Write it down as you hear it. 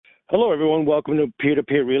Hello, everyone. Welcome to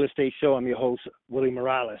Peer-to-Peer Real Estate Show. I'm your host, Willie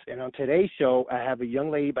Morales. And on today's show, I have a young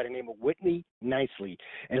lady by the name of Whitney Nicely.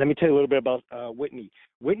 And let me tell you a little bit about Whitney.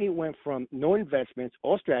 Whitney went from no investments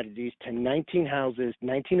or strategies to 19 houses,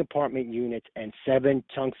 19 apartment units, and 7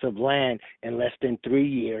 chunks of land in less than 3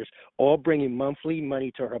 years, all bringing monthly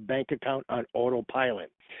money to her bank account on autopilot.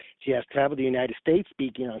 She has traveled the United States,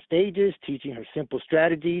 speaking on stages, teaching her simple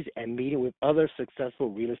strategies, and meeting with other successful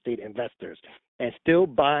real estate investors, and still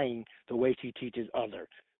buying the way she teaches others.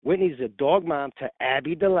 Whitney's a dog mom to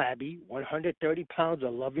Abby the Labby, 130 pounds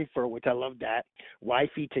of loving fur, which I love that,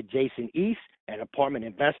 wifey to Jason East, an apartment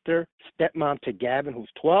investor, stepmom to Gavin, who's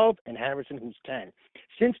 12, and Harrison, who's 10.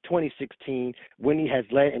 Since 2016, Whitney has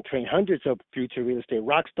led and trained hundreds of future real estate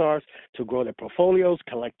rock stars to grow their portfolios,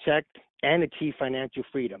 collect checks, and achieve financial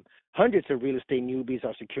freedom. Hundreds of real estate newbies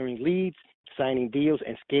are securing leads, signing deals,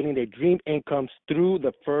 and scaling their dream incomes through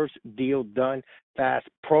the First Deal Done Fast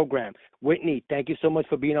program. Whitney, thank you so much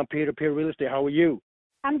for being on Peer-to-Peer Real Estate. How are you?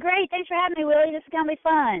 I'm great. Thanks for having me, Willie. This is going to be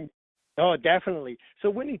fun. Oh, definitely.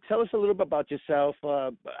 So, Whitney, tell us a little bit about yourself.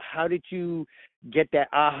 How did you get that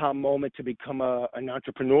aha moment to become an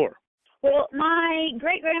entrepreneur? Well, my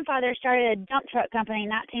great-grandfather started a dump truck company in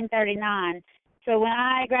 1939. So when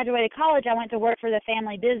I graduated college, I went to work for the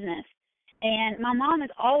family business. And my mom has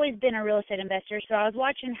always been a real estate investor, so I was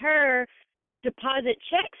watching her deposit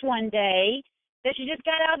checks one day that she just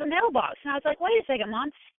got out of the mailbox. And I was like, wait a second, Mom,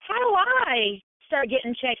 how do I start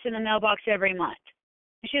getting checks in the mailbox every month?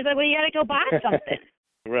 And she was like, well, you got to go buy something.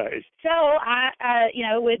 Right. So I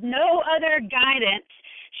with no other guidance,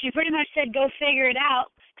 she pretty much said, go figure it out,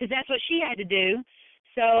 because that's what she had to do.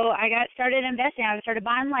 So I got started investing. I started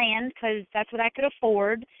buying land because that's what I could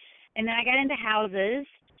afford. And then I got into houses.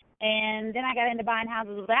 And then I got into buying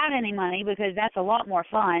houses without any money because that's a lot more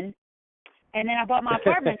fun. And then I bought my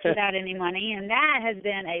apartments without any money, and that has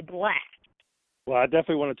been a blast. Well, I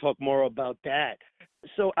definitely want to talk more about that.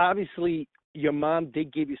 So obviously your mom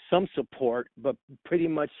did give you some support, but pretty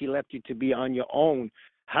much she left you to be on your own.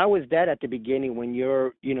 How was that at the beginning when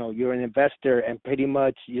you're an investor and pretty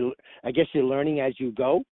much I guess you're learning as you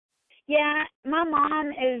go? Yeah, my mom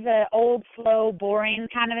is an old, slow, boring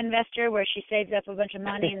kind of investor where she saves up a bunch of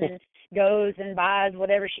money and then goes and buys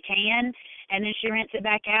whatever she can, and then she rents it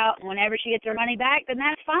back out. And whenever she gets her money back, then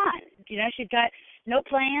that's fine. She's got no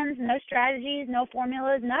plans, no strategies, no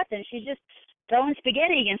formulas, nothing. She's just throwing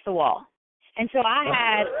spaghetti against the wall. And so I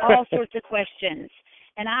had all sorts of questions.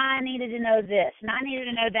 And I needed to know this, and I needed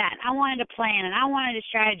to know that. I wanted a plan, and I wanted a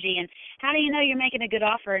strategy. And how do you know you're making a good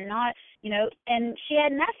offer and not, and she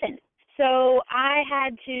had nothing. So I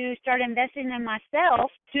had to start investing in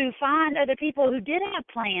myself to find other people who did have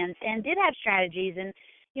plans and did have strategies. And,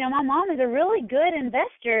 my mom is a really good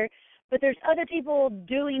investor, but there's other people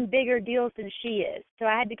doing bigger deals than she is. So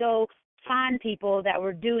I had to go find people that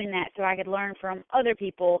were doing that so I could learn from other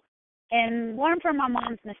people and learn from my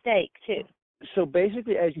mom's mistake, too. So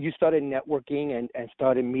basically, as you started networking and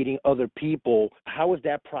started meeting other people, how was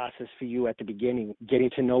that process for you at the beginning,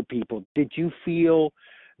 getting to know people? Did you feel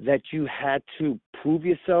that you had to prove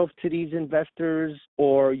yourself to these investors,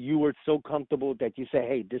 or you were so comfortable that you say,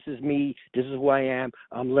 hey, this is me, this is who I am,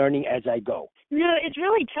 I'm learning as I go? No, it's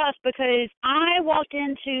really tough because I walked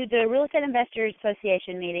into the Real Estate Investors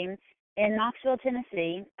Association meeting in Knoxville,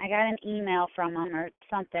 Tennessee. I got an email from them or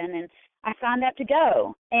something, and I signed up to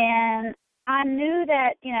go. And I knew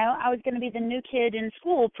that, I was going to be the new kid in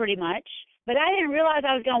school pretty much, but I didn't realize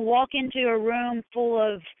I was going to walk into a room full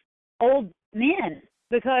of old men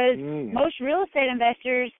because most real estate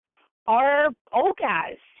investors are old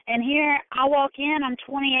guys. And here I walk in, I'm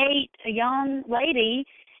 28, a young lady,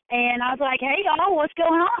 and I was like, hey, y'all, what's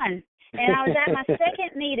going on? And I was at my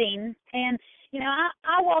second meeting, and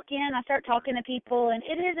I walk in, I start talking to people, and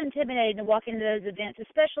it is intimidating to walk into those events,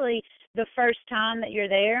 especially the first time that you're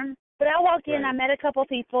there. But I walked in, I met a couple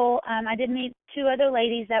people. I did meet 2 other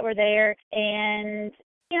ladies that were there, and,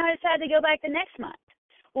 I decided to go back the next month.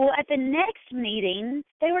 Well, at the next meeting,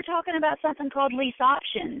 they were talking about something called lease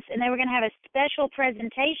options, and they were going to have a special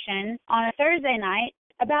presentation on a Thursday night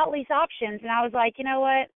about lease options. And I was like, you know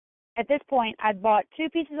what? At this point, I'd bought 2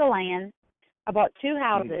 pieces of land. I bought 2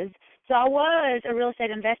 houses. So I was a real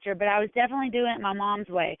estate investor, but I was definitely doing it my mom's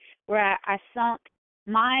way, where I sunk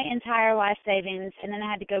my entire life savings, and then I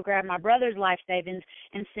had to go grab my brother's life savings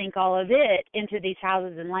and sink all of it into these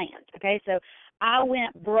houses and land. Okay, so I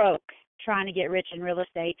went broke trying to get rich in real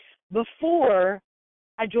estate before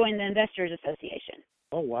I joined the Investors Association.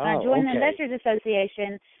 Oh, wow. When I joined the Investors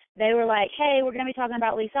Association, they were like, hey, we're going to be talking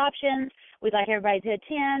about lease options. We'd like everybody to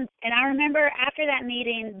attend. And I remember after that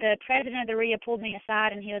meeting, the president of the RIA pulled me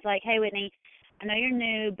aside, and he was like, hey, Whitney, I know you're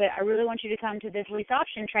new, but I really want you to come to this lease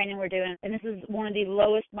option training we're doing. And this is one of the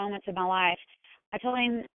lowest moments of my life. I told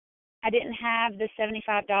him I didn't have the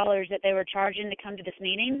 $75 that they were charging to come to this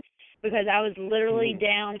meeting because I was literally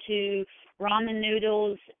down to ramen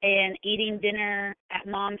noodles and eating dinner at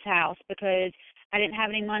Mom's house because I didn't have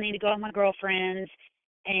any money to go with my girlfriends,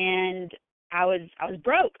 and I was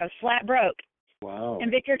broke. I was flat broke. Wow. And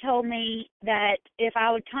Victor told me that if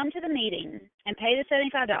I would come to the meeting and pay the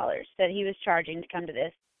 $75 that he was charging to come to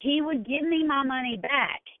this, he would give me my money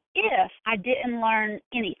back if I didn't learn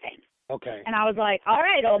anything. Okay. And I was like, all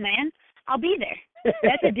right, old man, I'll be there.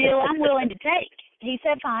 That's a deal I'm willing to take. He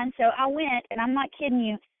said, fine. So I went, and I'm not kidding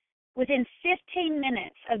you. Within 15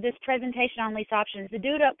 minutes of this presentation on lease options, the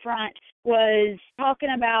dude up front was talking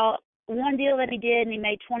about one deal that he did, and he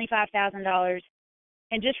made $25,000.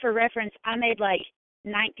 And just for reference, I made like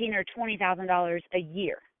 $19,000 or $20,000 a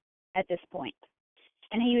year at this point.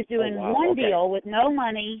 And he was doing one deal with no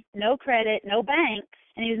money, no credit, no bank,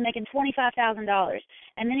 and he was making $25,000.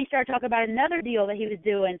 And then he started talking about another deal that he was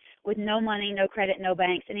doing with no money, no credit, no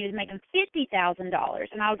banks, and he was making $50,000.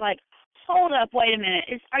 And I was like, hold up, wait a minute,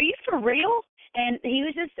 are you for real? And he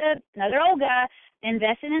was just another old guy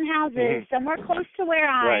investing in houses somewhere close to where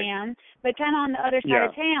I am, but kind of on the other side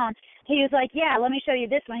of town. He was like, yeah, let me show you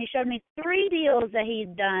this one. He showed me 3 deals that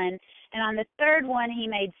he'd done, and on the third one he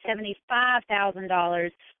made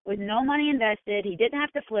 $75,000 with no money invested. He didn't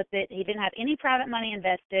have to flip it. He didn't have any private money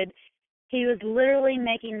invested. He was literally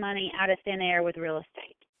making money out of thin air with real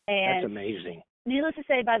estate. And that's amazing. Needless to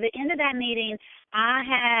say, by the end of that meeting, I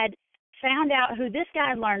had found out who this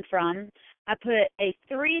guy learned from. I put a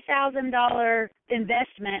 $3,000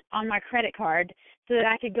 investment on my credit card so that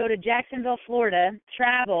I could go to Jacksonville, Florida,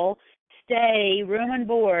 travel, stay, room and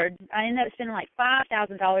board. I ended up spending like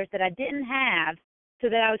 $5,000 that I didn't have so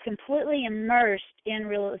that I was completely immersed in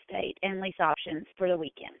real estate and lease options for the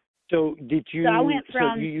weekend. So did you? So I went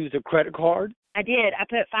from. So you used a credit card? I did. I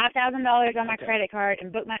put $5,000 on my credit card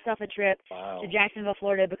and booked myself a trip to Jacksonville,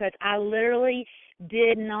 Florida, because I literally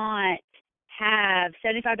did not have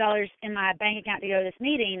 $75 in my bank account to go to this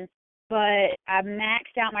meeting, but I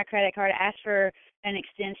maxed out my credit card, asked for an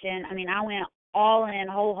extension. I mean, I went all in,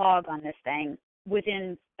 whole hog on this thing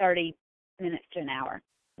within 30 minutes to an hour.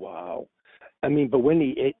 Wow. I mean, but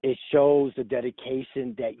Wendy, it shows the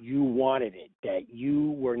dedication that you wanted it, that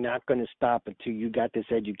you were not going to stop until you got this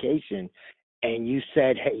education, and you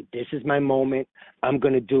said, hey, this is my moment, I'm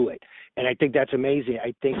going to do it. And I think that's amazing.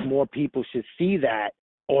 I think more people should see that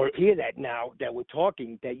or hear that now that we're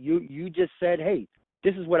talking, that you just said, hey,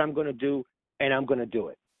 this is what I'm going to do, and I'm going to do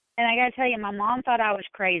it. And I got to tell you, my mom thought I was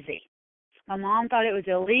crazy. My mom thought it was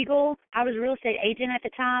illegal. I was a real estate agent at the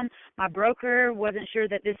time. My broker wasn't sure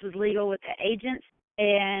that this was legal with the agents.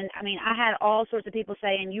 And, I mean, I had all sorts of people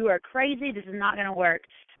saying, you are crazy, this is not going to work.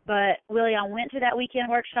 But, Willie, I went to that weekend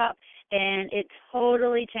workshop, and it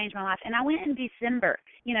totally changed my life. And I went in December,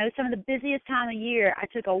 you know, some of the busiest time of year. I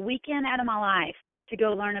took a weekend out of my life to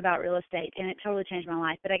go learn about real estate, and it totally changed my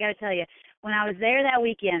life. But I got to tell you, when I was there that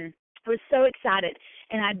weekend, I was so excited,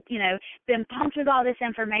 and I'd, you know, been pumped with all this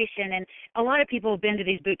information, and a lot of people have been to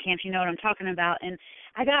these boot camps, you know what I'm talking about, and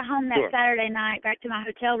I got home that Saturday night back to my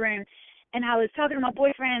hotel room, and I was talking to my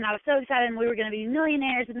boyfriend, and I was so excited, and we were going to be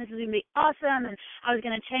millionaires, and this was going to be awesome, and I was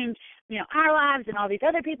going to change, you know, our lives and all these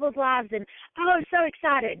other people's lives, and I was so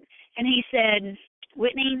excited. And he said,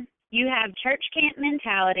 Whitney, you have church camp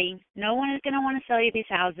mentality. No one is going to want to sell you these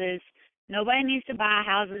houses. Nobody needs to buy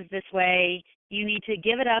houses this way. You need to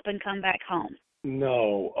give it up and come back home.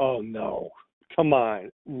 No. Oh, no. Come on.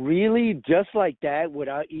 Really? Just like that,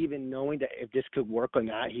 without even knowing that if this could work or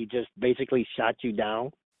not, he just basically shot you down?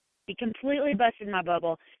 He completely busted my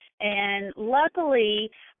bubble. And luckily,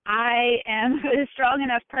 I am a strong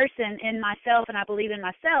enough person in myself, and I believe in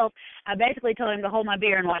myself. I basically told him to hold my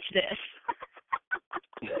beer and watch this.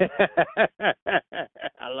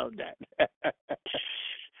 I love that.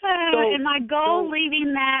 And my goal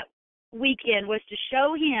leaving that weekend was to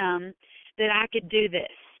show him that I could do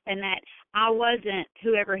this and that I wasn't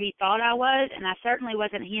whoever he thought I was, and I certainly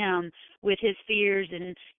wasn't him with his fears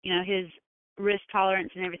and, you know, his risk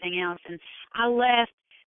tolerance and everything else. And I left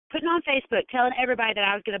putting on Facebook telling everybody that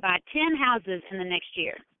I was going to buy 10 houses in the next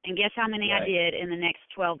year. And guess how many I did in the next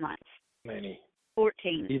 12 months? Many.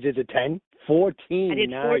 14. You did the 10? 14. I did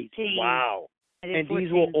nice. 14. Wow. And 14.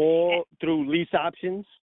 these were all through lease options?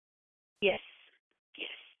 Yes. Yes.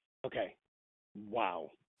 Okay.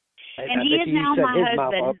 Wow. And he is now my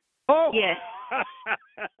husband. Oh. Yes.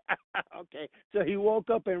 Okay. So he woke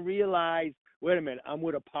up and realized, wait a minute, I'm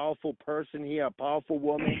with a powerful person here, a powerful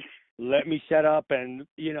woman. Let me shut up and,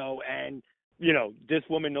 you know, and this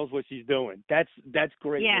woman knows what she's doing. That's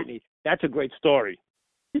great, Yeah. Whitney. That's a great story.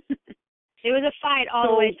 It was a fight all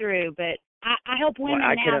the way through, but I help women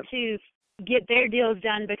now to get their deals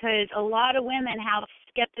done because a lot of women have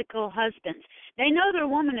skeptical husbands. They know their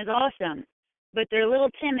woman is awesome, but they're a little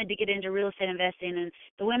timid to get into real estate investing, and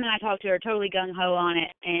the women I talk to are totally gung-ho on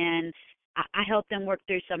it, and I help them work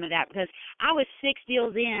through some of that because I was 6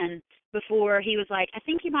 deals in before he was like, I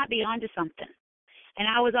think you might be onto something. And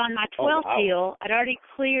I was on my 12th deal. I'd already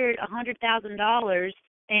cleared $100,000,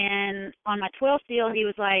 and on my 12th deal, he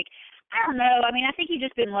was like, I don't know. I mean, I think you've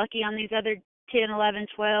just been lucky on these other 10, 11,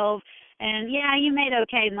 12, and yeah, you made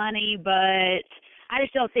okay money, but I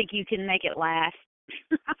just don't think you can make it last.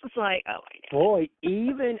 I was like, oh my God. Boy,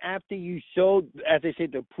 even after you showed, as they say,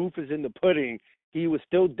 the proof is in the pudding, he was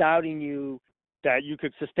still doubting you that you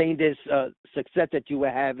could sustain this success that you were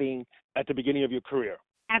having at the beginning of your career.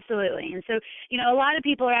 Absolutely. And so, a lot of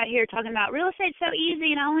people are out here talking about real estate's so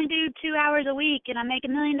easy and I only do 2 hours a week and I make $1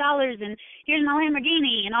 million and here's my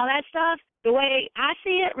Lamborghini and all that stuff. The way I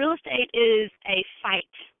see it, real estate is a fight.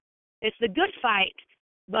 It's the good fight,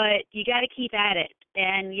 but you got to keep at it.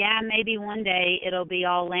 And yeah, maybe one day it'll be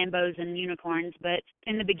all Lambos and unicorns, but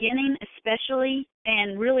in the beginning, especially,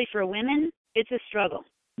 and really for women, it's a struggle.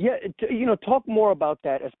 Yeah, talk more about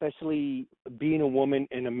that, especially being a woman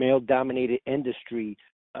in a male-dominated industry.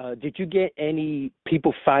 Did you get any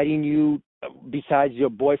people fighting you besides your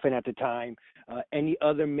boyfriend at the time? Any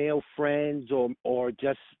other male friends or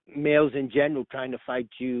just males in general trying to fight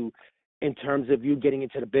you in terms of you getting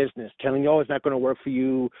into the business, telling you, oh, it's not going to work for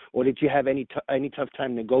you, or did you have any tough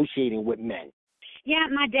time negotiating with men? Yeah,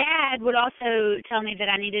 my dad would also tell me that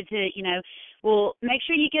I needed to, well, make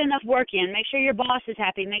sure you get enough work in, make sure your boss is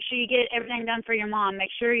happy, make sure you get everything done for your mom,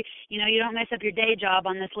 make sure, you don't mess up your day job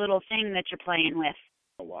on this little thing that you're playing with.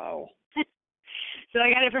 Oh, wow. So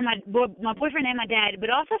I got it from my boyfriend and my dad,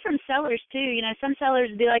 but also from sellers too. Some sellers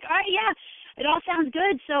would be like, all right, yeah, it all sounds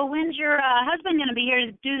good. So when's your husband going to be here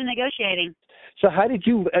to do the negotiating? So how did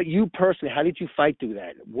you personally, how did you fight through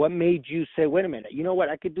that? What made you say, wait a minute, you know what,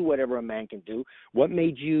 I could do whatever a man can do? What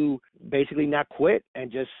made you basically not quit and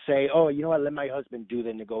just say, oh, you know what, let my husband do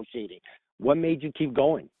the negotiating? What made you keep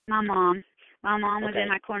going? My mom. My mom was in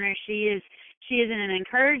my corner. She is an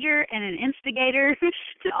encourager and an instigator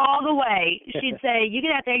to all the way. She'd say, you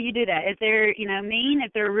get out there, you do that. If they're, mean,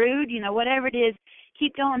 if they're rude, whatever it is,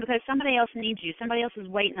 keep going because somebody else needs you. Somebody else is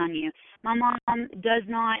waiting on you. My mom does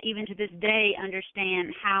not, even to this day,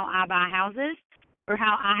 understand how I buy houses or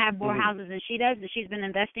how I have more houses than she does. She's been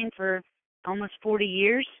investing for almost 40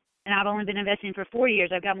 years, and I've only been investing for 4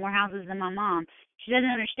 years. I've got more houses than my mom. She doesn't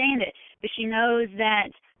understand it, but she knows that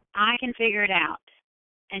I can figure it out,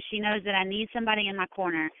 and she knows that I need somebody in my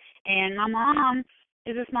corner. And my mom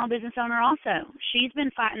is a small business owner also. She's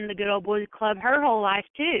been fighting the good old boys club her whole life,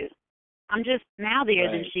 too. I'm just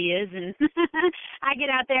mouthier than she is, and I get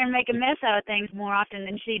out there and make a mess out of things more often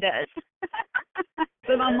than she does.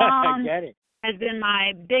 But my mom has been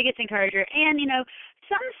my biggest encourager. And,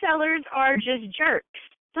 some sellers are just jerks.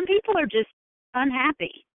 Some people are just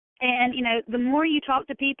unhappy. And, the more you talk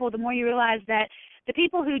to people, the more you realize that the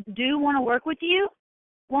people who do want to work with you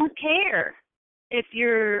won't care if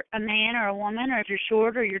you're a man or a woman or if you're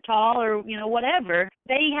short or you're tall or, whatever.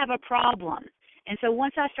 They have a problem. And so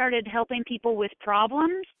once I started helping people with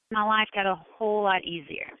problems, my life got a whole lot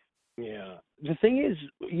easier. Yeah. The thing is,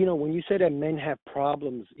 when you say that men have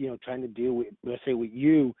problems, trying to deal with, let's say, with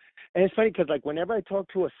you, and it's funny because, like, whenever I talk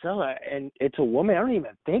to a seller and it's a woman, I don't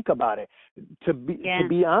even think about it. To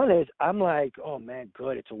be honest, I'm like, oh man,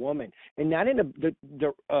 good, it's a woman, and not in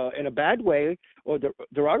a bad way or the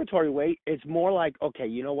derogatory way. It's more like, okay,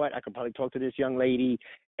 you know what? I could probably talk to this young lady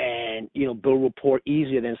and build rapport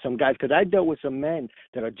easier than some guys because I dealt with some men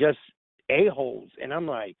that are just a-holes, and I'm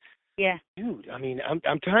like, yeah, dude, I mean,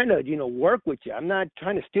 I'm trying to, work with you. I'm not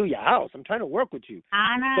trying to steal your house. I'm trying to work with you.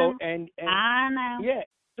 I know. So, and I know. Yeah.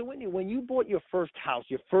 So when you bought your first house,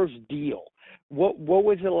 your first deal, what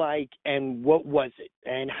was it like, and what was it,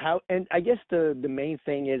 and how? And I guess the main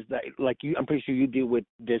thing is that, like I'm pretty sure you deal with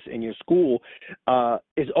this in your school,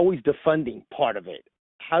 is always the funding part of it.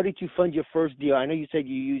 How did you fund your first deal? I know you said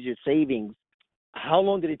you used your savings. How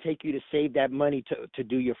long did it take you to save that money to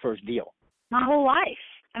do your first deal? My whole life.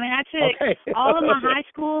 I mean, I took all of my high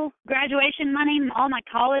school graduation money, all my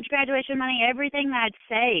college graduation money, everything that I'd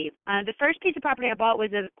saved. The first piece of property I bought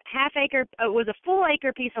was a full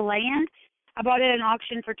acre piece of land. I bought it at an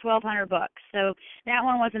auction for $1,200. So that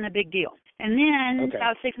one wasn't a big deal. And then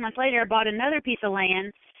about 6 months later, I bought another piece of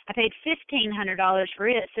land. I paid $1,500 for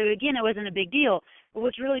it. So again, it wasn't a big deal. But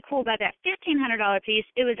what's really cool about that $1,500 piece,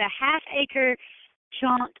 it was a half acre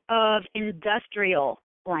chunk of industrial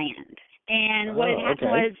land. And what had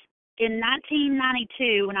happened was in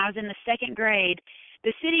 1992, when I was in the second grade,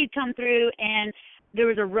 the city had come through and there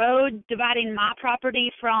was a road dividing my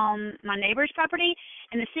property from my neighbor's property,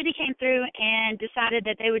 and the city came through and decided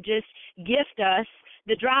that they would just gift us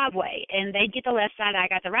the driveway, and they'd get the left side, I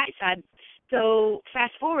got the right side. So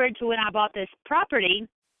fast forward to when I bought this property,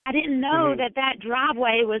 I didn't know that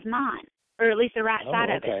driveway was mine, or at least the right side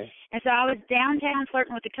of it. And so I was downtown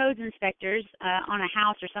flirting with the codes inspectors on a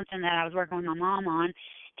house or something that I was working with my mom on,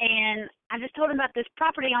 and I just told them about this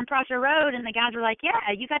property on Prosser Road, and the guys were like,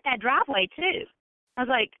 yeah, you got that driveway too. I was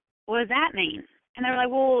like, what does that mean? And they were like,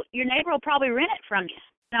 well, your neighbor will probably rent it from you.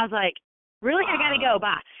 And I was like, really? I got to go.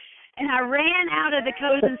 Bye. And I ran out of the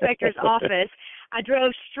codes inspector's office. I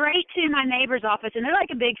drove straight to my neighbor's office, and they're like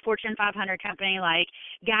a big Fortune 500 company, like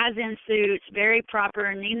guys in suits, very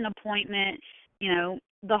proper, need an appointment, you know,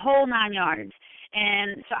 the whole 9 yards.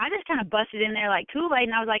 And so I just kind of busted in there like Kool-Aid,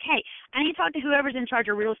 and I was like, hey, I need to talk to whoever's in charge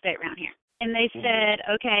of real estate around here. And they said,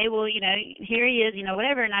 okay, well, you know, here he is, you know,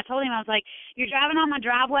 whatever. And I told him, I was like, you're driving on my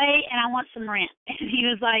driveway, and I want some rent. And he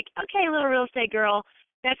was like, okay, little real estate girl,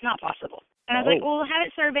 that's not possible. And I was like, well, have it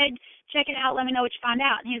surveyed, check it out, let me know what you find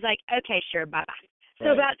out. And he was like, okay, sure, bye-bye. So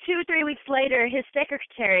about 2 or 3 weeks later, his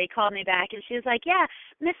secretary called me back, and she was like, yeah,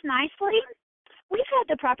 Miss Nicely, we've had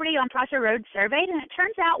the property on Prosser Road surveyed, and it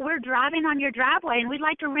turns out we're driving on your driveway, and we'd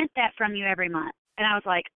like to rent that from you every month. And I was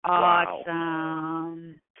like,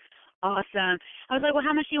 awesome. Awesome. I was like, well,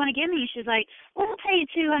 how much do you want to give me? She's like, well, we'll pay you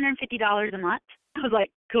 $250 a month. I was like,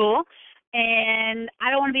 cool. And I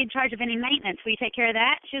don't want to be in charge of any maintenance. Will you take care of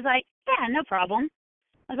that? She was like, yeah, no problem.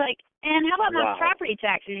 I was like, and how about my property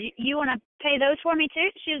taxes? You want to pay those for me too?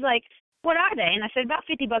 She was like, what are they? And I said, about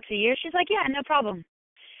 $50 a year. She's like, yeah, no problem.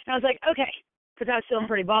 And I was like, okay, because I was feeling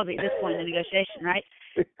pretty ballsy at this point in the negotiation, right?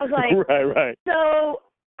 I was like, right. So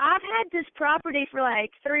I've had this property for like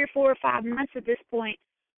 3 or 4 or 5 months at this point.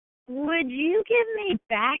 Would you give me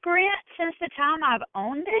back rent since the time I've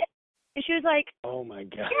owned it? And she was like, oh, my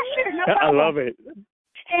God. Yeah, sure, no problem. I love it.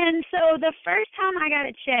 And so the first time I got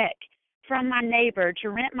a check from my neighbor to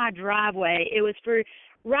rent my driveway, it was for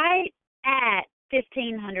right at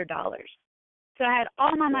 $1,500. So I had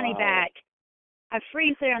all my money back. I'm free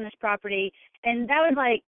and clear on this property. And that was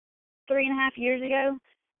like 3.5 years ago.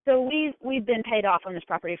 So we've been paid off on this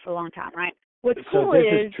property for a long time, right? What's cool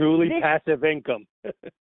is truly passive income.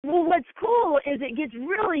 Well, what's cool is it gets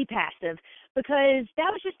really passive because that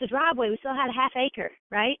was just the driveway. We still had a half acre,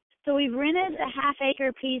 right? So we rented a half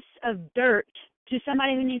acre piece of dirt to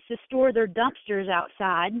somebody who needs to store their dumpsters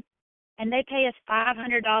outside, and they pay us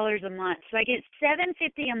 $500 a month. So I get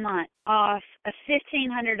 $750 a month off a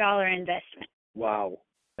 $1,500 investment. Wow,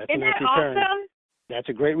 that's Isn't a nice that return. Awesome? That's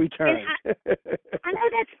a great return. I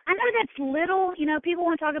know that's little. You know, people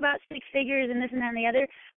want to talk about 6 figures and this and that and the other,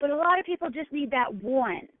 but a lot of people just need that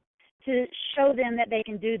one to show them that they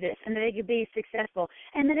can do this and that they can be successful,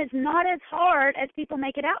 and that it's not as hard as people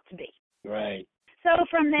make it out to be. Right. So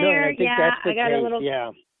from there, I got a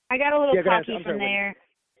little cocky from there.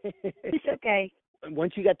 It's okay.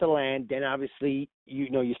 Once you got the land, then obviously you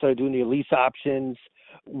started doing your lease options.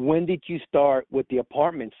 When did you start with the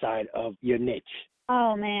apartment side of your niche?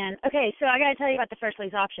 Oh, man. Okay, so I got to tell you about the first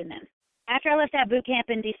lease option then. After I left that boot camp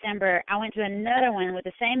in December, I went to another one with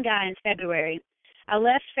the same guy in February. I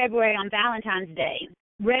left February on Valentine's Day,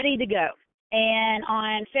 ready to go. And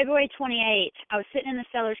on February 28th, I was sitting in the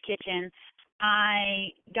seller's kitchen.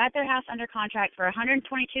 I got their house under contract for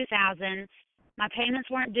 $122,000. My payments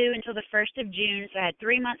weren't due until the 1st of June, so I had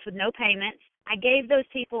 3 months with no payments. I gave those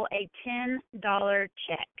people a $10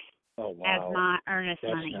 check as my earnest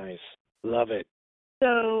money. That's nice. Love it.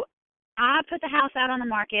 So I put the house out on the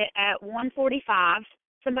market at $145.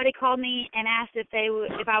 Somebody called me and asked if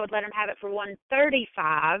I would let them have it for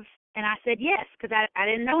 $135, and I said yes, because I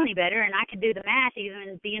didn't know any better, and I could do the math.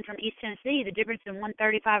 Even being from East Tennessee, the difference in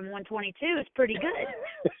 $135 and $122 is pretty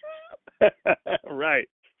good. Right.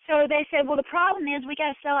 So they said, well, the problem is we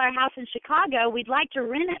got to sell our house in Chicago. We'd like to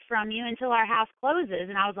rent it from you until our house closes.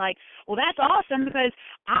 And I was like, well, that's awesome because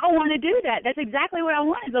I want to do that. That's exactly what I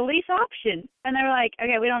want is a lease option. And they were like,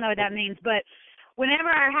 okay, we don't know what that means, but whenever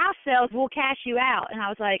our house sells, we'll cash you out. And I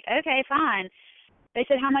was like, okay, fine. They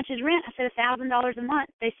said, how much is rent? I said, $1,000 a month.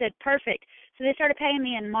 They said, perfect. So they started paying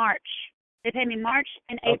me in March. They paid me March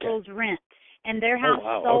and April's rent. And their house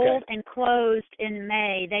sold and closed in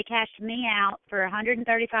May. They cashed me out for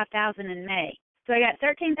 $135,000 in May. So I got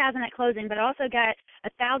 $13,000 at closing, but I also got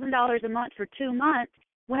 $1,000 a month for 2 months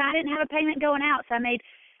when I didn't have a payment going out. So I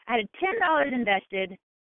had $10 invested,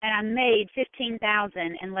 and I made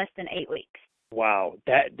 $15,000 in less than 8 weeks. Wow,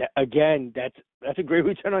 that again, that's That's a great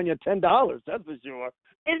return on your $10. That's for sure.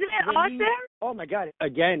 Isn't it awesome? Oh my God!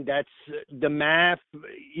 Again, that's the math.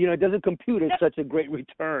 It doesn't compute. It's such a great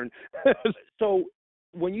return. So,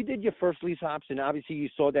 when you did your first lease option, obviously you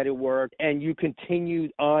saw that it worked, and you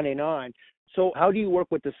continued on and on. So, how do you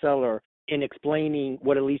work with the seller in explaining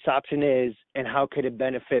what a lease option is and how could it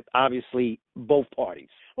benefit, obviously, both parties?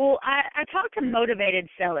 Well, I talk to motivated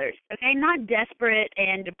sellers, okay? Not desperate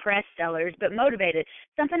and depressed sellers, but motivated.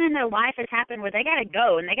 Something in their life has happened where they got to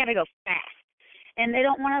go, and they got to go fast. And they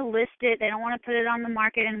don't want to list it. They don't want to put it on the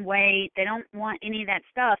market and wait. They don't want any of that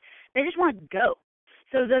stuff. They just want to go.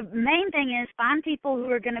 So the main thing is find people who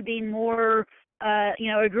are going to be more,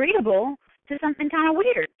 agreeable to something kind of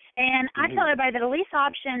weird. And I tell everybody that a lease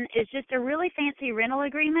option is just a really fancy rental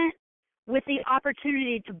agreement with the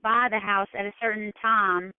opportunity to buy the house at a certain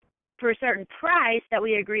time for a certain price that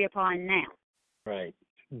we agree upon now. Right.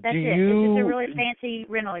 That's it. It's just a really fancy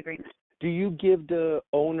rental agreement. Do you give the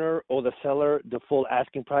owner or the seller the full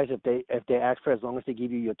asking price if they ask for, as long as they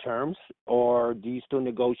give you your terms, or do you still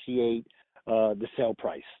negotiate the sale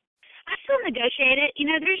price? I still negotiate it.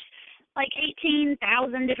 There's like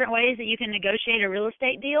 18,000 different ways that you can negotiate a real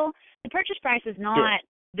estate deal. The purchase price is not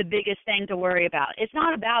the biggest thing to worry about. It's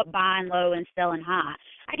not about buying low and selling high.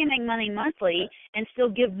 I can make money monthly and still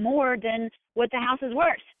give more than what the house is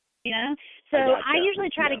worth. So I usually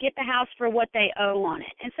try to get the house for what they owe on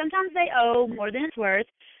it. And sometimes they owe more than it's worth.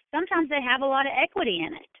 Sometimes they have a lot of equity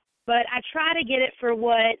in it. But I try to get it for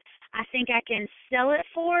what I think I can sell it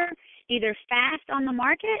for, either fast on the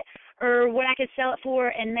market or what I could sell it for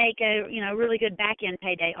and make a, really good back-end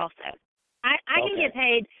payday also. I can get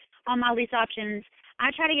paid on my lease options.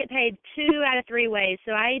 I try to get paid 2 out of 3 ways.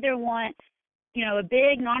 So I either want a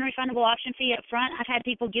big non-refundable option fee up front. I've had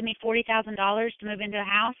people give me $40,000 to move into a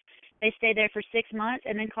house. They stayed there for 6 months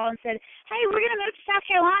and then called and said, hey, we're going to move to South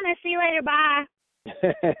Carolina. See you later. Bye.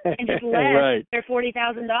 And just left their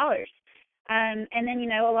 $40,000. And then,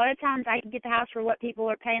 a lot of times I can get the house for what people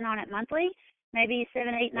are paying on it monthly, maybe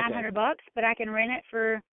 $700, $800, $900, but I can rent it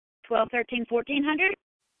for $1,200, $1,300, $1,400.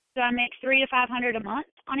 So I make $300 to $500 a month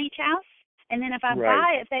on each house. And then if I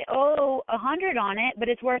buy it, if they owe $100 on it, but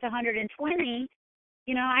it's worth $120,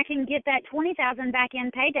 I can get that $20,000 back in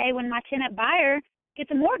payday when my tenant buyer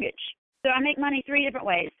gets a mortgage. So I make money 3 different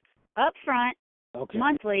ways: up front,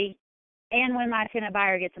 monthly, and when my tenant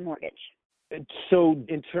buyer gets a mortgage. So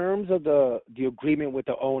in terms of the agreement with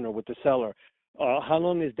the owner, with the seller, how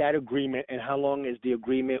long is that agreement, and how long is the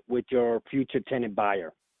agreement with your future tenant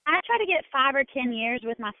buyer? I try to get 5 or 10 years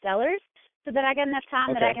with my sellers, so that I got enough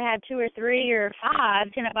time that I can have 2 or 3 or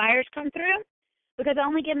 5 tenant buyers come through, because I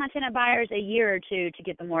only give my tenant buyers a year or 2 to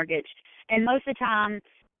get the mortgage. And most of the time,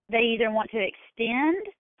 they either want to extend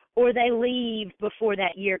or they leave before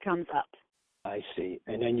that year comes up. I see.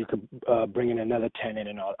 And then you could bring in another tenant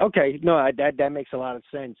and all. Okay, no, that makes a lot of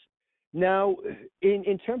sense. Now,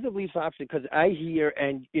 in terms of lease option, because I hear,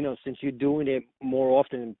 and, since you're doing it more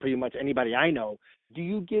often than pretty much anybody I know, do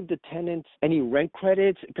you give the tenants any rent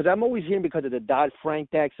credits? Because I'm always hearing, because of the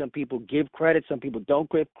Dodd-Frank Act, some people give credits, some people don't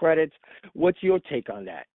give credits. What's your take on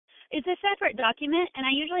that? It's a separate document, and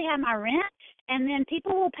I usually have my rent, and then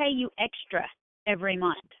people will pay you extra every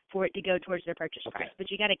month for it to go towards their purchase price, but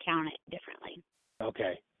you got to count it differently.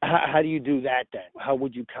 Okay. How do you do that then? How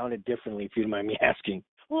would you count it differently, if you don't mind me asking?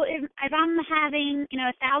 Well, if I'm having,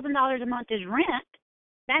 $1,000 a month is rent,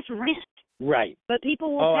 that's rent. Right. But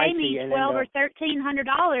people will pay me $1,200 or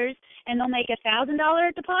 $1,300, and they'll make a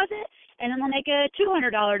 $1,000 deposit, and then they'll make a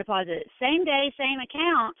 $200 deposit. Same day, same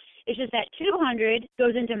account. It's just that $200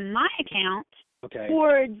 goes into my account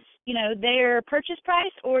towards, their purchase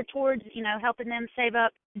price, or towards, helping them save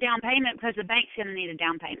up down payment, because the bank's going to need a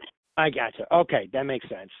down payment. I gotcha. Okay, that makes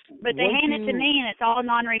sense. But they hand it to me, and it's all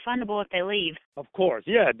non-refundable if they leave. Of course,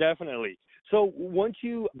 yeah, definitely. So once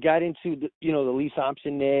you got into the lease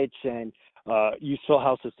option niche, and you saw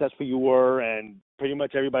how successful you were, and pretty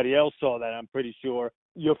much everybody else saw that, I'm pretty sure,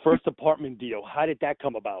 your first apartment deal, how did that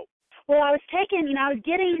come about? Well, I was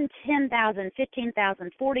getting $10,000,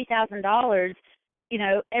 $15,000, $40,000,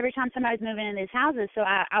 every time somebody's moving in these houses, so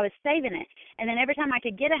I was saving it. And then every time I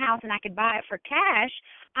could get a house and I could buy it for cash,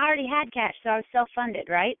 I already had cash, so I was self-funded,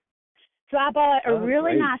 right? So I bought a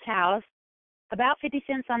really nice house, about 50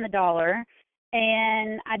 cents on the dollar,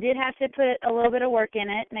 and I did have to put a little bit of work in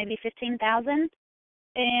it, maybe $15,000,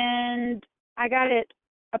 and I got it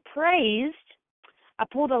appraised. I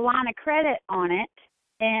pulled a line of credit on it,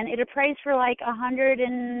 and it appraised for like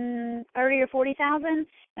 $130,000 or $40,000,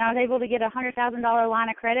 and I was able to get a $100,000 line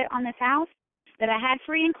of credit on this house that I had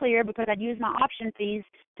free and clear because I'd used my option fees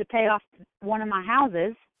to pay off one of my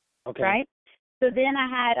houses, right? So then I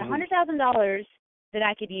had Mm-hmm. $100,000 that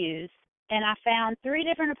I could use, and I found 3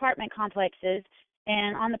 different apartment complexes.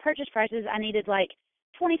 And on the purchase prices, I needed like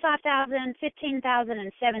 25,000, 15,000,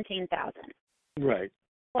 and 17,000, Right.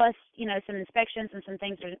 plus some inspections and some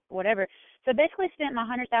things or whatever. So basically, spent my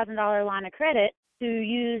 $100,000 line of credit to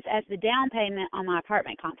use as the down payment on my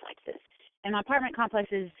apartment complexes. And my apartment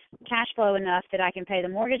complexes cash flow enough that I can pay the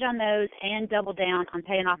mortgage on those and double down on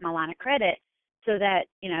paying off my line of credit, so that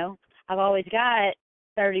I've always got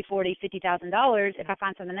 30, 40, $50,000 if I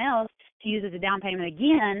find something else to use as a down payment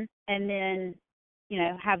again, and then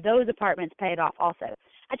have those apartments paid off also.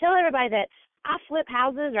 I tell everybody that I flip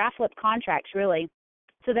houses, or I flip contracts really,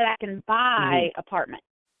 so that I can buy Mm-hmm. apartments.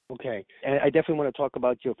 Okay. And I definitely want to talk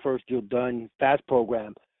about your first deal done fast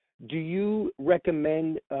program. Do you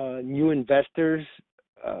recommend new investors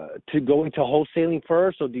to go into wholesaling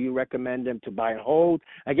first, or do you recommend them to buy and hold?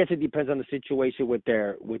 I guess it depends on the situation with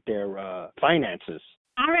their finances.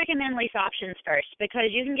 I recommend lease options first,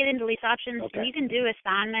 because you can get into lease options and Okay. you can do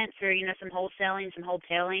assignments or some wholesaling, some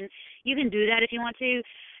wholetailing. You can do that if you want to.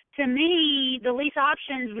 To me, the lease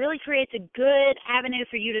options really creates a good avenue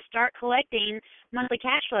for you to start collecting monthly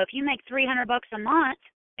cash flow. If you make $300 a month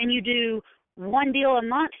and you do one deal a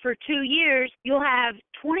month for 2 years, you'll have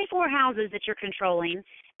 24 houses that you're controlling,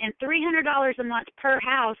 and $300 a month per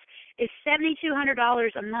house is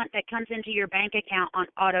 $7,200 a month that comes into your bank account on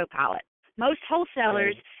autopilot. Most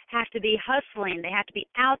wholesalers Okay. have to be hustling. They have to be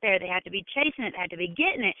out there. They have to be chasing it. They have to be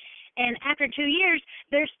getting it. And after 2 years,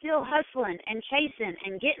 they're still hustling and chasing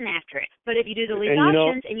and getting after it. But if you do the lease And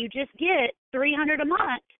options and you just get $300 a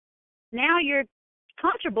month, now you're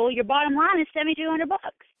comfortable. Your bottom line is $7,200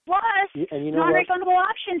 plus and you know what? non-refundable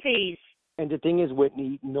option fees. And the thing is,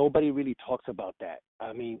 Whitney, nobody really talks about that.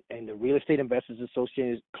 I mean, and the Real Estate Investors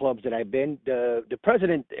Association clubs that I've been, the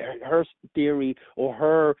president, her theory or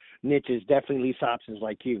her niche is definitely lease options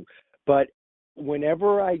like you. But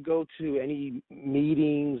whenever I go to any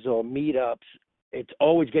meetings or meetups, it's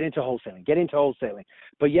always get into wholesaling, get into wholesaling.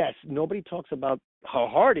 But yes, nobody talks about how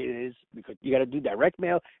hard it is, because you got to do direct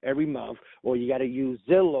mail every month, or you got to use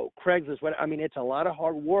Zillow, Craigslist. I mean, it's a lot of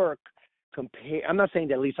hard work. I'm not saying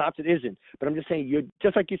that lease option isn't, but I'm just saying, you're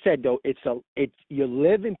just like you said though, you're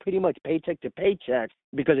living pretty much paycheck to paycheck,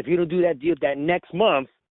 because if you don't do that deal that next month,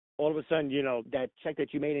 all of a sudden, that check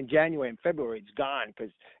that you made in January and February, it's gone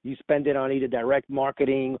because you spend it on either direct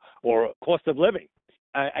marketing or cost of living.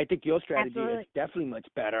 I think your strategy is Absolutely. definitely much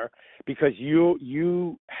better, because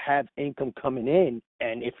you have income coming in,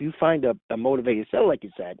 and if you find a motivated seller, like you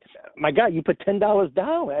said, my God, you put $10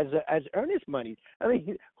 down as earnest money. I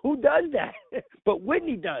mean, who does that? But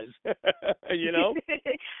Whitney does. you know.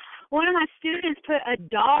 One of my students put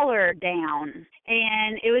 $1 down,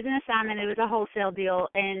 and it was an assignment. It was a wholesale deal,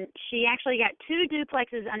 and she actually got 2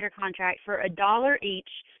 duplexes under contract for $1 each.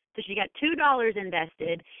 So she got $2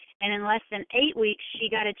 invested, and in less than 8 weeks, she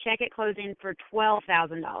got a check at closing for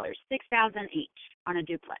 $12,000, $6,000 each on a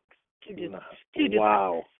duplex. Two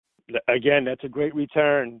Wow. duplexes. Again, that's a great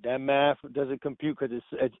return. That math doesn't compute because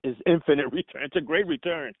it's infinite return. It's a great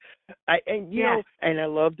return. Yeah. And I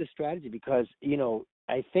love the strategy because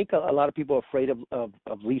I think a lot of people are afraid of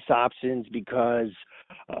lease options because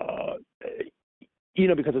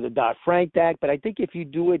because of the Dodd-Frank Act. But I think if you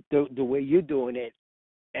do it the way you're doing it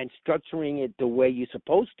and structuring it the way you're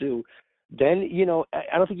supposed to, then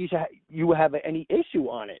I don't think you will have any issue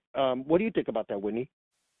on it. What do you think about that, Whitney?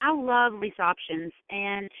 I love lease options,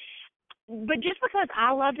 but just because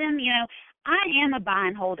I love them, I am a buy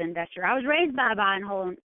and hold investor. I was raised by a buy and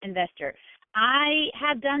hold investor. I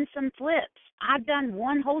have done some flips. I've done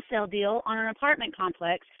one wholesale deal on an apartment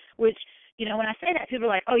complex, which, when I say that, people are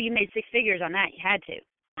like, oh, you made 6 figures on that. You had to.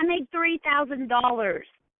 I made $3,000.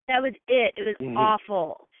 That was it. It was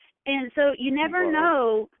awful. And so you never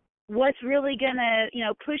know what's really going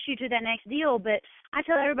to, push you to that next deal. But I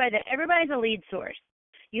tell everybody that everybody's a lead source.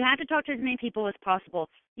 You have to talk to as many people as possible.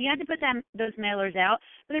 You have to put those mailers out.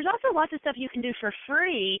 But there's also lots of stuff you can do for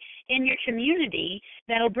free in your community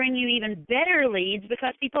that'll bring you even better leads,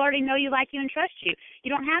 because people already know you, like you, and trust you.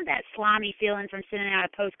 You don't have that slimy feeling from sending out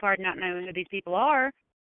a postcard and not knowing who these people are.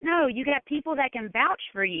 No, you got people that can vouch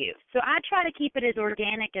for you. So I try to keep it as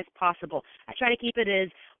organic as possible. I try to keep it as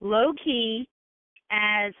low-key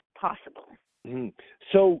as possible.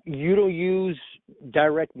 So you don't use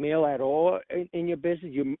direct mail at all in your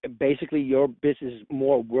business? Basically your business is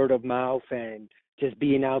more word of mouth and just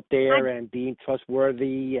being out there and being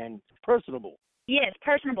trustworthy and personable. Yes,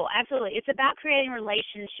 personable, absolutely. It's about creating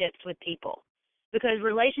relationships with people, because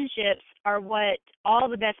relationships are what all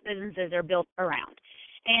the best businesses are built around.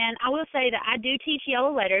 And I will say that I do teach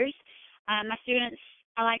yellow letters. My students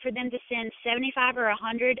I like for them to send 75 or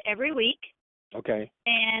 100 every week. Okay.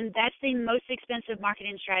 And that's the most expensive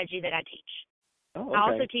marketing strategy that I teach. Oh, okay. I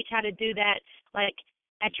also teach how to do that, like,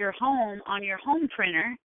 at your home on your home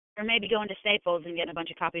printer, or maybe going to Staples and getting a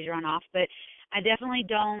bunch of copies run off. But I definitely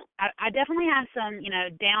don't. I definitely have some,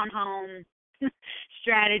 down home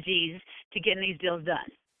strategies to getting these deals done.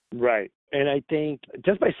 Right. And I think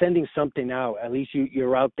just by sending something out, at least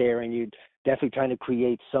you're out there and you're definitely trying to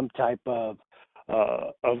create some type of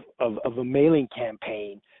a mailing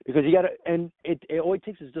campaign, because you got to, and it all it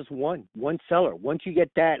takes is just one seller. Once you get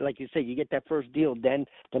that, like you say, you get that first deal, then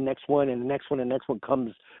the next one and the next one and the next one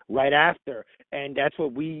comes right after. And that's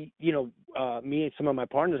what we, me and some of my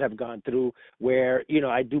partners have gone through, where,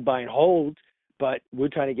 I do buy and hold, but we're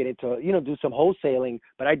trying to get into, do some wholesaling.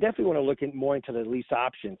 But I definitely want to look more into the lease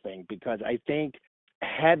option thing, because I think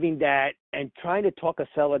having that and trying to talk a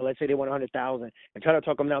seller, let's say they want 100,000, and try to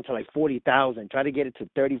talk them down to like 40,000, try to get it to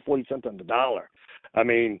 30, 40 cents on the dollar. I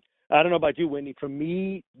mean, I don't know about you, Whitney. For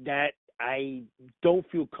me, that I don't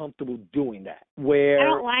feel comfortable doing that. Where I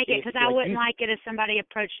don't like it, because I wouldn't like it if somebody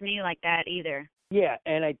approached me like that either. Yeah,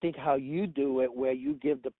 and I think how you do it, where you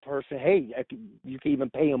give the person, hey, you can even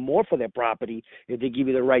pay them more for their property if they give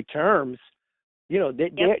you the right terms.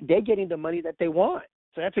 They're getting the money that they want.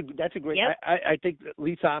 So that's a great. Yep. I think the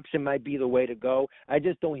lease option might be the way to go. I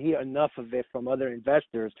just don't hear enough of it from other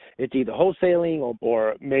investors. It's either wholesaling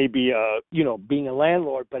or maybe being a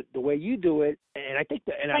landlord. But the way you do it, and I think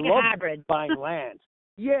I love hybrid. buying land.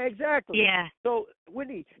 Yeah, exactly. Yeah. So,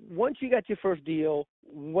 Whitney, once you got your first deal,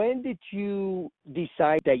 when did you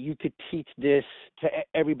decide that you could teach this to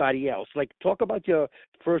everybody else? Like, talk about your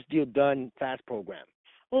first deal done fast program.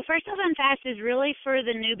 Well, First Deal Done Fast is really for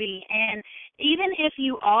the newbie. And even if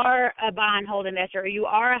you are a buy and hold investor or you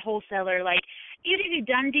are a wholesaler, like, even if you've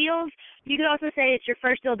done deals, you could also say it's your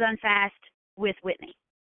first deal done fast with Whitney.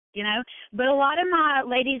 But a lot of my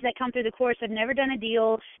ladies that come through the course have never done a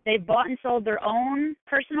deal. They've bought and sold their own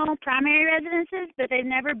personal primary residences, but they've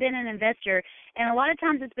never been an investor. And a lot of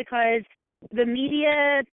times it's because the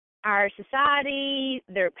media, our society,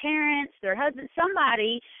 their parents, their husband,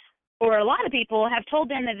 somebody, or a lot of people have told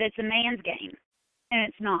them that it's a man's game, and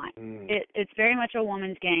it's not. It's very much a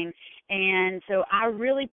woman's game. And so I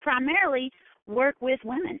really primarily work with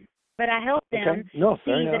women, but I help them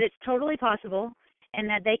see that it's totally possible and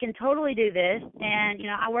that they can totally do this. And,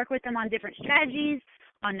 I work with them on different strategies,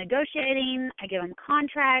 on negotiating. I give them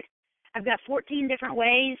contracts. I've got 14 different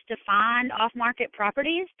ways to find off-market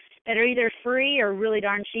properties that are either free or really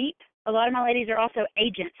darn cheap. A lot of my ladies are also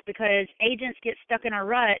agents, because agents get stuck in a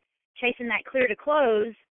rut chasing that clear to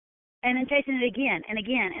close and then chasing it again and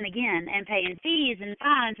again and again and paying fees and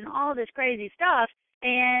fines and all this crazy stuff.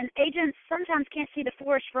 And agents sometimes can't see the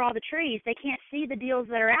forest for all the trees. They can't see the deals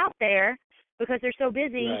that are out there because they're so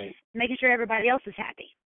busy making sure everybody else is happy.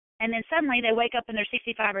 And then suddenly they wake up and they're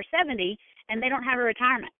 65 or 70 and they don't have a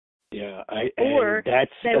retirement. Yeah, or that's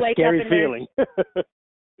they a wake scary up feeling.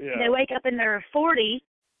 They wake up and they're 40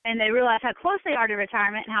 and they realize how close they are to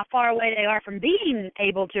retirement and how far away they are from being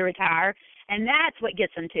able to retire, and that's what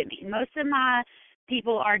gets them to me. Most of my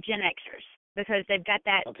people are Gen Xers because they've got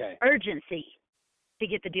that urgency to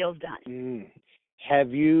get the deals done. Have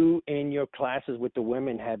you, in your classes with the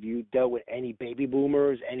women, have you dealt with any baby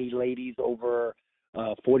boomers, any ladies over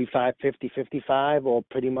 45, 50, 55, or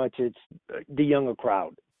pretty much it's the younger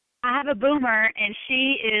crowd? I have a boomer, and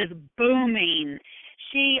she is booming.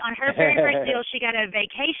 She, on her very first deal, she got a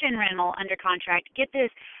vacation rental under contract. Get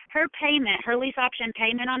this, her payment, her lease option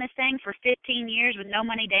payment on this thing for 15 years with no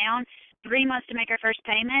money down, 3 months to make her first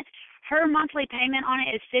payment. Her monthly payment on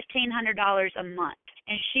it is $1,500 a month,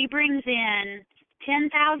 and she brings in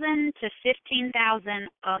 $10,000 to $15,000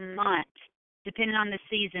 a month, depending on the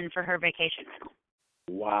season for her vacation rental.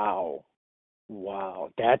 Wow,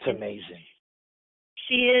 that's amazing.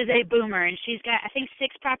 She is a boomer, and she's got, I think,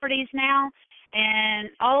 6 properties now. And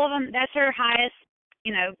all of them, that's her highest,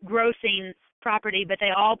 grossing property, but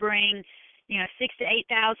they all bring, 6,000 to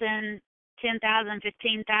 8,000, 10,000,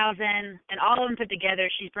 15,000, and all of them put together,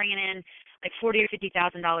 she's bringing in like $40,000 or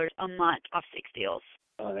 $50,000 a month off 6 deals.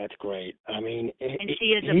 Oh, that's great. I mean, and she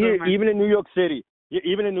is a boomer. Even in New York City,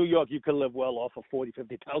 you can live well off of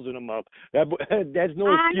 $40,000-$50,000 a month. There's no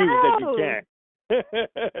excuse that you can't.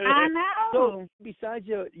 I know. So, besides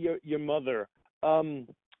your mother,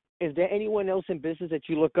 is there anyone else in business that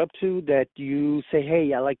you look up to that you say,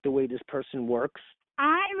 hey, I like the way this person works?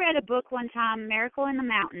 I read a book one time, Miracle in the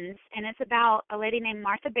Mountains, and it's about a lady named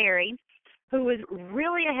Martha Berry, who was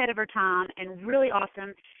really ahead of her time and really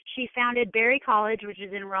awesome. She founded Berry College, which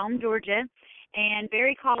is in Rome, Georgia, And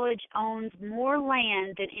Berry College owns more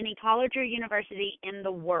land than any college or university in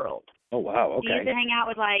the world. Oh, wow. Okay. She used to hang out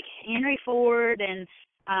with like Henry Ford and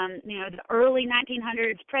the early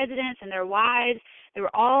 1900s presidents and their wives. They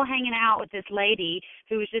were all hanging out with this lady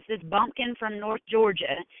who was just this bumpkin from North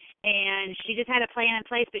Georgia, and she just had a plan in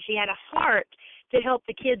place, but she had a heart to help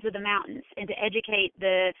the kids of the mountains and to educate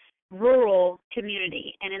the rural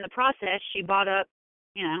community. And in the process, she bought up,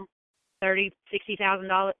 $30,000,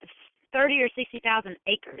 $60,000, 30 or 60,000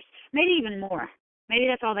 acres, maybe even more. Maybe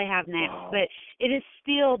that's all they have now. Wow. But it is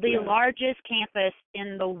still the largest campus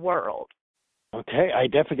in the world. Okay, I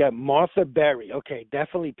definitely got Martha Berry. Okay,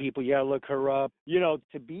 definitely, people, you gotta look her up.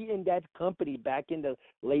 To be in that company back in the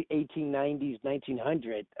late 1890s,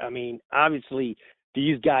 1900. I mean, obviously,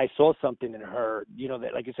 these guys saw something in her.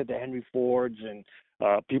 That, like I said, the Henry Fords and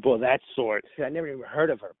people of that sort. I never even heard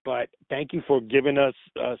of her, but thank you for giving us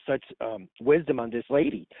such wisdom on this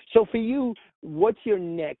lady. So, for you, what's your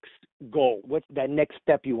next goal? What's that next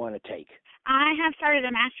step you want to take? I have started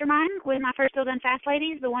a mastermind with my First Deal Done Fast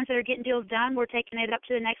ladies. The ones that are getting deals done, we're taking it up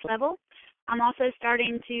to the next level. I'm also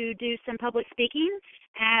starting to do some public speaking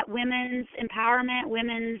at women's empowerment,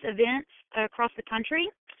 women's events across the country.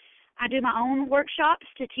 I do my own workshops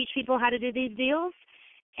to teach people how to do these deals.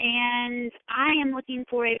 And I am looking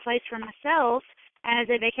for a place for myself as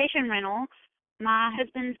a vacation rental. My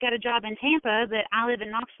husband's got a job in Tampa, but I live in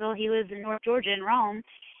Knoxville. He lives in North Georgia in Rome.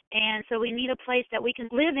 And so we need a place that we can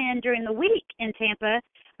live in during the week in Tampa,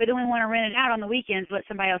 but then we want to rent it out on the weekends, let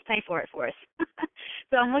somebody else pay for it for us.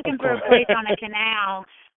 So I'm looking for a place on a canal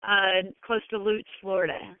close to Lutz,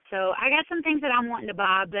 Florida. So I got some things that I'm wanting to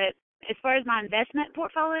buy, but as far as my investment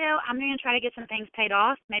portfolio, I'm going to try to get some things paid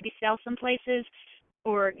off, maybe sell some places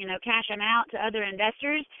or, cash them out to other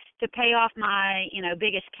investors to pay off my,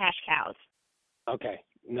 biggest cash cows. Okay.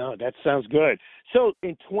 No, that sounds good. So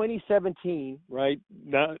in 2017, right,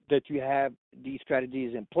 now that you have these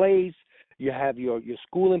strategies in place, you have your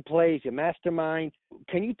school in place, your mastermind,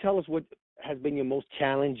 can you tell us what has been your most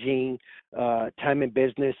challenging time in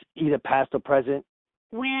business, either past or present?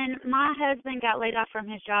 When my husband got laid off from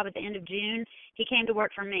his job at the end of June, he came to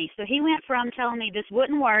work for me. So he went from telling me this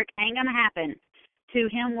wouldn't work, ain't going to happen, to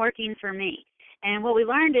him working for me. And what we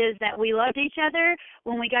learned is that we loved each other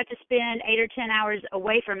when we got to spend 8 or 10 hours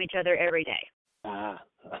away from each other every day.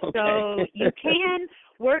 Okay. So you can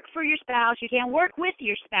work for your spouse, you can work with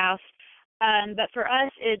your spouse, but for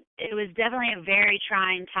us, it was definitely a very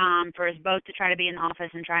trying time for us both to try to be in the office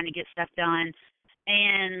and trying to get stuff done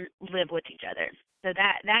and live with each other. So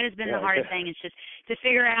that has been the hardest thing. It's just to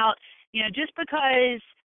figure out, just because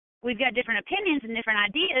we've got different opinions and different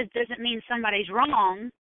ideas doesn't mean somebody's wrong.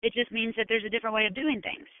 It just means that there's a different way of doing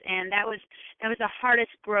things. And that was the hardest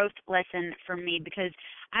growth lesson for me, because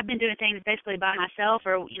I've been doing things basically by myself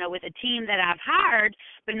or, with a team that I've hired,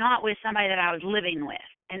 but not with somebody that I was living with.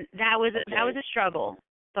 And that was a struggle.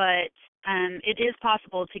 But it is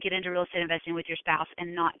possible to get into real estate investing with your spouse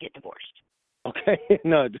and not get divorced. Okay.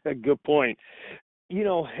 No, good point.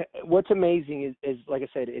 What's amazing is like I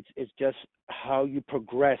said, it's just how you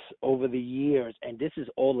progress over the years. And this is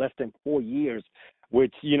all less than 4 years,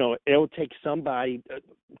 which, it'll take somebody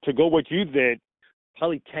to go what you did,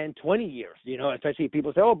 probably 10, 20 years, especially if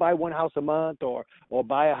people say, oh, buy one house a month or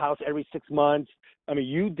buy a house every 6 months. I mean,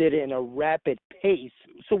 you did it in a rapid pace.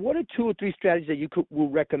 So what are 2 or 3 strategies that you will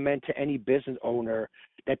recommend to any business owner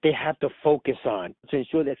that they have to focus on to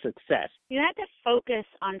ensure their success? You have to focus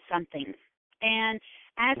on something. And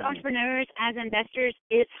as entrepreneurs, as investors,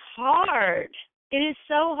 it's hard. It is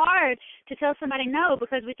so hard to tell somebody no,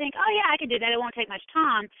 because we think, oh, yeah, I can do that. It won't take much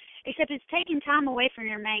time, except it's taking time away from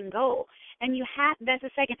your main goal. And that's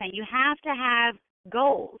the second thing. You have to have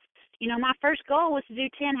goals. My first goal was to do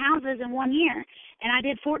 10 houses in 1 year, and I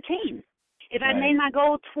did 14. If I'd made my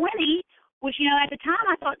goal 20, which, at the time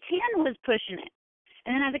I thought 10 was pushing it.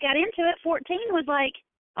 And then as I got into it, 14 was like,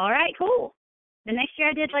 all right, cool. The next year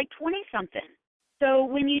I did like 20-something. So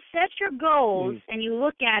when you set your goals and you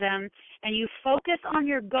look at them and you focus on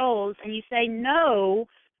your goals and you say no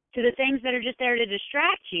to the things that are just there to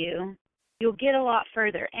distract you, you'll get a lot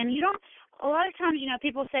further. And a lot of times,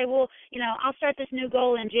 people say, well, I'll start this new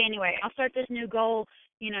goal in January. I'll start this new goal,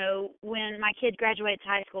 when my kid graduates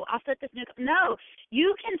high school. I'll start this No,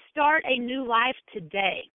 you can start a new life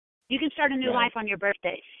today. You can start a new life on your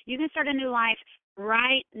birthday. You can start a new life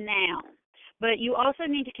right now. But you also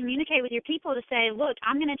need to communicate with your people to say, look,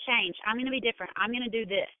 I'm going to change. I'm going to be different. I'm going to do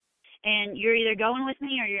this. And you're either going with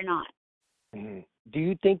me or you're not. Mm-hmm. Do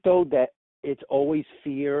you think, though, that it's always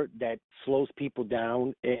fear that slows people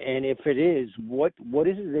down? And if it is, what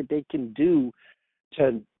is it that they can do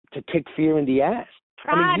to kick fear in the ass?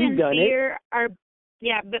 Pride you've and done fear are,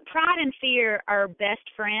 yeah, but pride and fear are best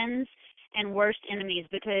friends and worst enemies,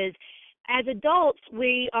 because as adults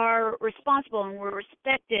we are responsible and we're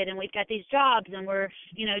respected and we've got these jobs and we're,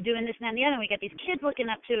 doing this and that and the other, and we got these kids looking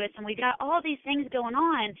up to us and we got all these things going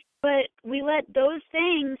on, but we let those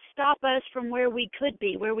things stop us from where we could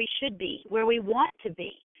be, where we should be, where we want to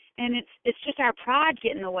be. And it's just our pride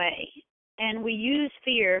getting in the way. And we use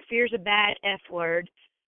fear. Fear's a bad F word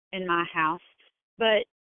in my house. But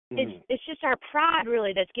it's just our pride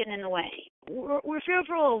really that's getting in the way. We're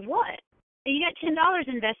fearful of what? You got $10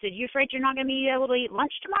 invested. You afraid you're not going to be able to eat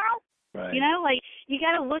lunch tomorrow? Right. You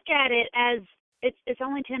got to look at it as it's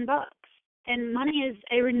only $10, and money is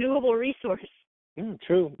a renewable resource.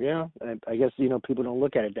 True. Yeah. I guess, people don't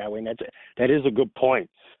look at it that way. And that is a good point.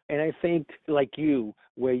 And I think like you,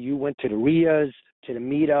 where you went to the RIAs, to the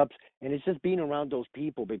meetups, and it's just being around those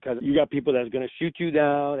people, because you got people that's going to shoot you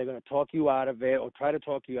down, they're going to talk you out of it or try to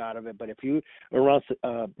talk you out of it. But if you are around,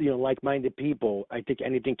 like-minded people, I think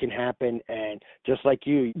anything can happen. And just like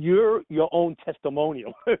you're your own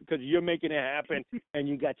testimonial, because you're making it happen, and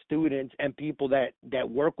you got students and people that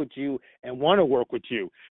work with you and want to work with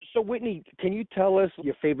you. So, Whitney, can you tell us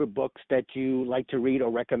your favorite books that you like to read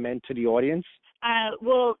or recommend to the audience?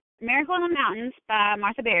 Well, Miracle in the Mountains by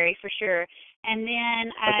Martha Berry, for sure. And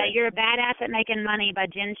then You're a Badass at Making Money by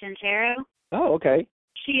Jen Sincero. Oh, okay.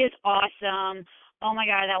 She is awesome. Oh, my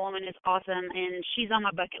God, that woman is awesome. And she's on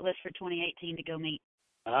my bucket list for 2018 to go meet.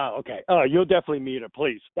 Oh, okay. Oh, you'll definitely meet her,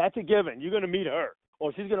 please. That's a given. You're going to meet her,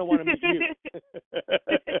 or she's going to want to meet you.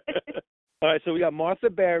 All right, so we got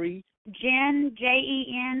Martha Berry. Jen,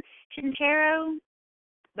 Jen Sincero.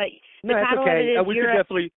 But no, that's title okay. of it is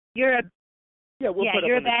You're a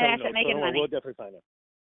badass at making money. We'll definitely find it.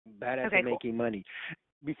 Badass at cool. making money.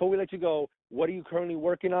 Before we let you go, what are you currently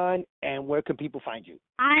working on, and where can people find you?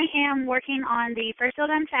 I am working on the First Deal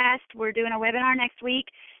Done Fast. We're doing a webinar next week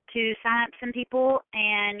to sign up some people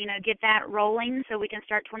and, get that rolling so we can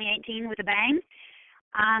start 2018 with a bang.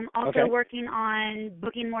 I'm also working on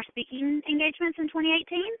booking more speaking engagements in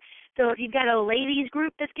 2018. So if you've got a ladies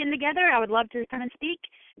group that's getting together, I would love to come and speak.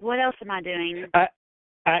 What else am I doing? I've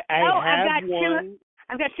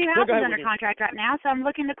got two houses under contract right now, so I'm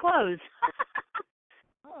looking to close.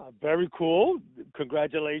 Very cool.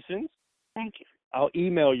 Congratulations. Thank you. I'll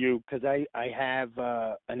email you, because I have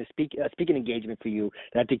a speaking engagement for you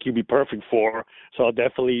that I think you'd be perfect for. So I'll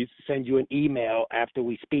definitely send you an email after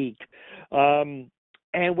we speak. And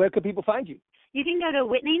where can people find you? You can go to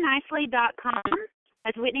WhitneyNicely.com.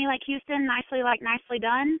 That's Whitney like Houston, Nicely like nicely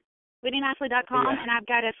done. WhitneyNicely.com, and I've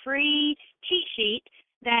got a free cheat sheet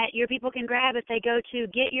that your people can grab if they go to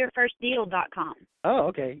GetYourFirstDeal.com. Oh,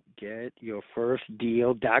 okay.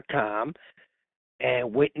 GetYourFirstDeal.com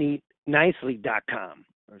and WhitneyNicely.com.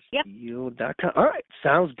 FirstDeal.com. All right.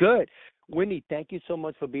 Sounds good. Whitney, thank you so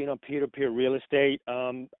much for being on Peer-to-Peer Real Estate.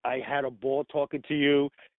 I had a ball talking to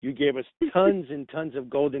you. You gave us tons and tons of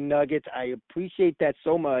golden nuggets. I appreciate that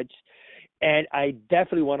so much. And I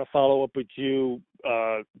definitely want to follow up with you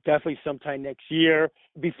definitely sometime next year.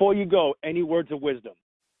 Before you go, any words of wisdom?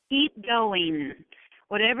 Keep going.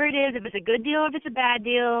 Whatever it is, if it's a good deal, if it's a bad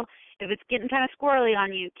deal, if it's getting kind of squirrely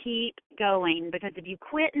on you, keep going. Because if you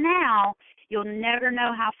quit now, you'll never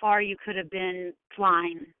know how far you could have been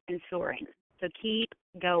flying and soaring. So keep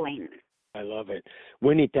going. I love it.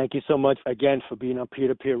 Whitney, thank you so much again for being on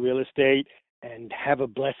Peer-to-Peer Real Estate. And have a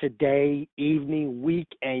blessed day, evening, week,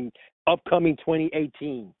 and upcoming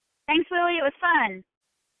 2018. Thanks, Willie. It was fun.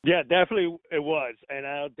 Yeah, definitely it was. And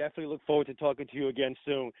I'll definitely look forward to talking to you again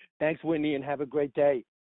soon. Thanks, Whitney, and have a great day.